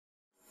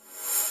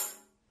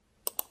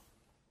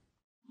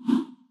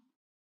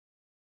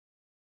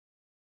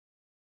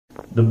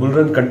The bull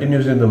run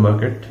continues in the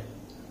market.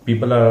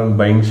 People are on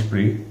buying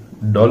spree.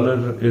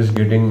 Dollar is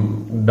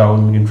getting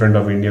down in front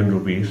of Indian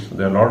rupees.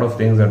 There are a lot of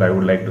things that I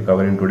would like to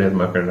cover in today's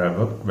market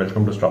wrap-up.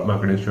 Welcome to Stock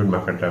Market Institute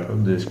Market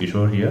Wrap-up. This is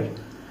Kishore here.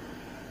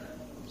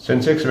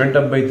 Sensex went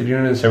up by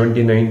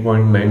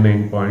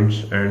 379.99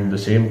 points and the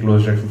same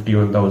closed at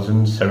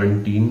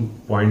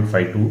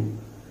 51,017.52.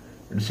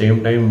 At the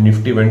same time,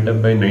 Nifty went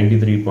up by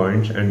 93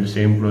 points and the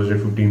same closed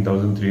at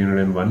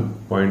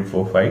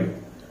 15,301.45.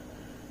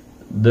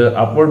 The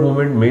upward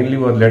movement mainly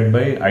was led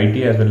by IT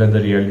as well as the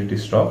realty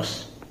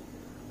stocks.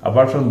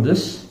 Apart from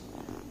this,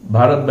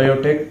 Bharat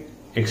Biotech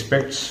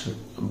expects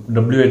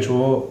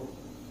WHO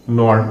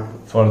nod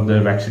for the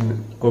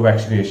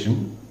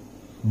co-vaccination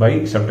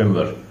by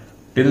September.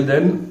 Till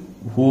then,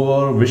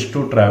 whoever wish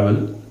to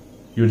travel,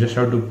 you just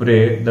have to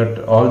pray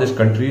that all these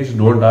countries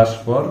don't ask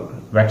for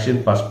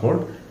vaccine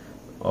passport,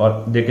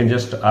 or they can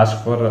just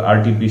ask for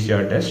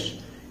RT-PCR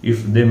test.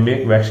 If they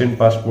make vaccine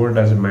passport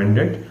as a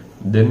mandate,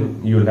 then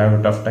you will have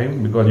a tough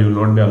time because you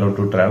will not be allowed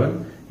to travel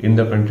in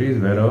the countries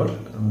wherever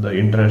the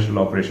international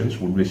operations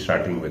would be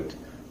starting with,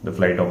 the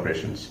flight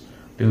operations.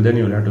 Till then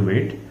you will have to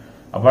wait.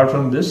 Apart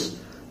from this,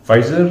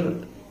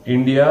 Pfizer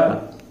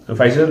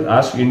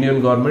asked Indian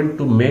government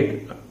to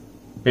make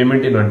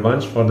payment in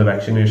advance for the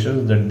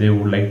vaccinations that they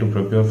would like to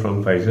procure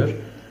from Pfizer.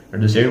 At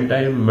the same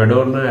time,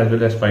 Moderna as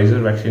well as Pfizer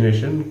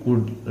vaccination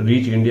could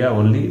reach India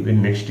only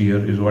in next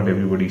year is what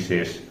everybody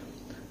says.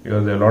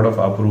 Because there are a lot of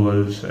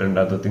approvals and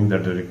other things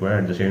that are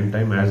required. At the same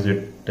time, as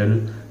they tell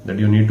that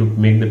you need to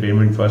make the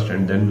payment first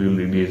and then we will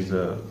release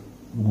the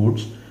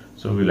goods.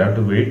 So we'll have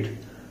to wait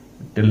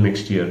till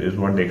next year is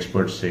what the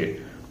experts say.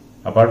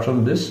 Apart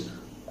from this,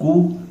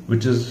 Koo,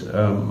 which is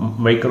a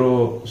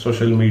micro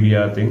social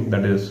media thing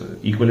that is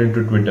equivalent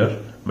to Twitter,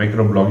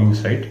 micro blogging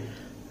site,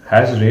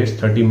 has raised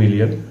 30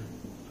 million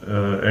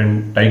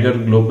and Tiger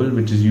Global,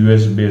 which is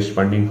US based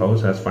funding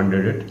house, has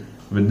funded it.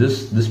 With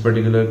this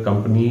particular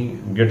company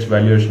gets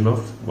valuation of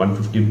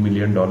 $150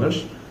 million.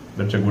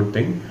 That's a good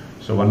thing.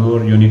 So one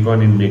more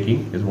unicorn in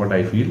making is what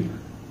I feel.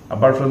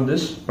 Apart from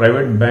this,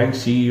 private bank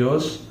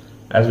CEOs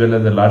as well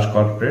as the large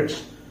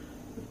corporates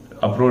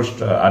approached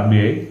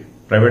RBI.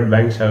 Private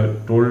banks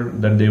have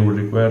told that they would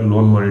require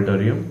loan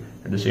moratorium.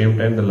 At the same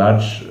time, the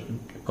large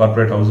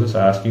corporate houses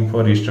are asking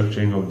for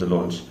restructuring of the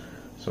loans.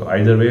 So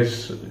either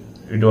ways,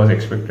 it was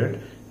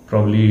expected.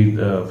 Probably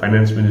the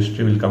finance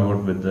ministry will come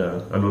out with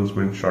the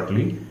announcement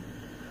shortly.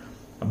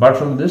 Apart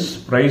from this,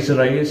 price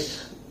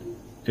rise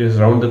is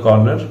around the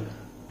corner.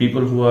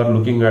 People who are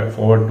looking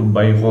forward to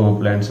buy home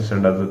appliances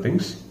and other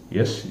things,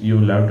 yes, you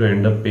will have to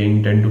end up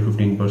paying 10 to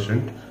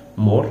 15%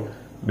 more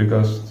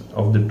because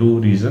of the two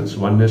reasons.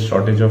 One is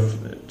shortage of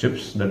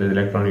chips, that is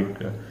electronic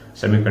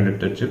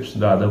semiconductor chips.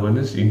 The other one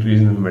is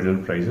increase in metal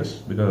prices,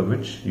 because of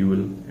which you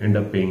will end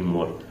up paying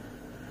more.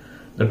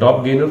 The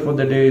top gainer for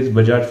the day is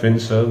Bajaj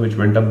Finserv, which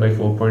went up by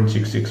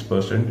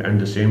 4.66% and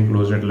the same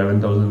closed at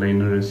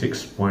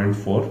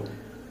 11,906.4.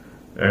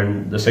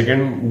 And the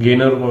second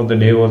gainer of the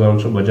day was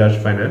also Bajaj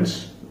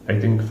Finance. I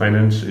think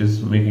finance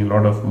is making a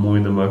lot of move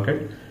in the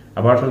market.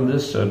 Apart from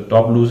this,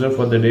 top loser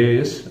for the day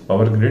is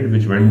Power Grid,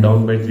 which went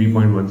down by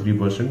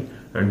 3.13%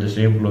 and the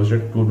same closed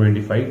at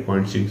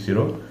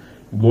 225.60.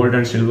 Gold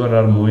and silver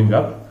are moving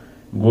up.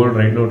 Gold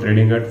right now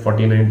trading at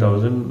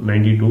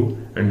 49,092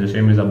 and the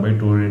same is up by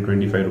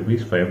 225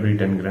 rupees for every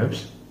 10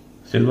 grams.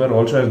 Silver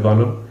also has gone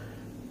up,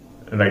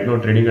 right now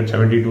trading at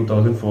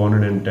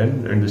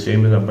 72,410 and the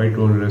same is up by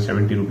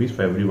 270 rupees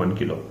for every 1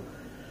 kilo.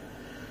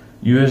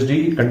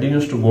 USD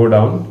continues to go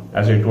down.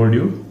 As I told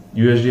you,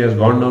 USD has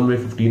gone down by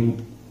 15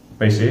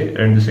 paise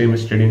and the same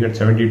is trading at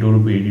 72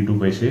 rupee 82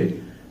 paise. A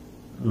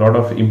lot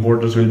of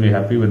importers will be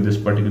happy with this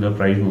particular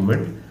price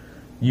movement.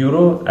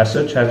 Euro as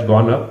such has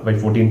gone up by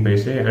 14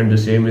 paise and the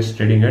same is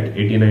trading at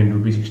 89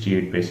 rupees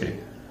 68 paise.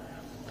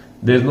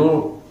 There is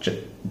no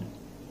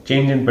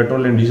change in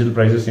petrol and diesel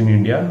prices in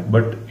India,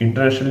 but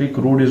internationally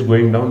crude is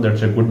going down.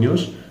 That's a good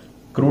news.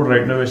 Crude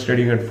right now is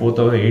trading at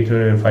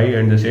 4,805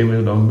 and the same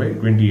is down by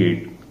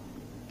 28.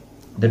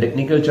 The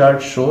technical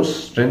chart shows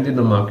strength in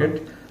the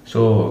market,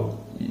 so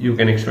you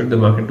can expect the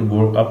market to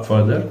go up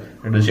further.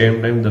 At the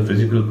same time, the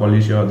fiscal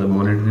policy or the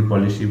monetary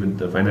policy with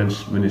the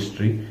finance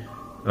ministry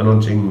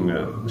announcing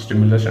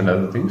stimulus and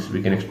other things,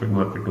 we can expect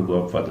market to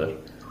go up further.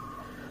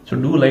 So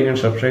do like and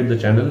subscribe the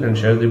channel and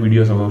share the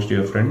videos amongst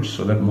your friends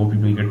so that more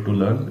people get to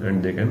learn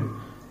and they can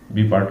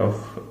be part of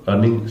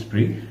earning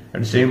spree.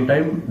 At the same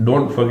time,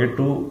 don't forget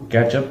to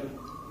catch up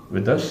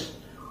with us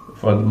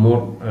for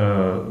more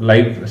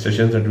live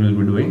sessions that we will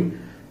be doing.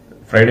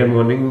 Friday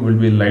morning will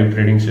be live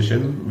trading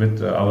session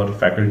with our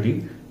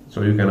faculty,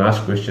 so you can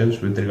ask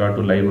questions with regard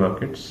to live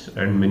markets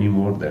and many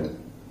more then.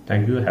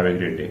 Thank you. Have a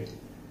great day.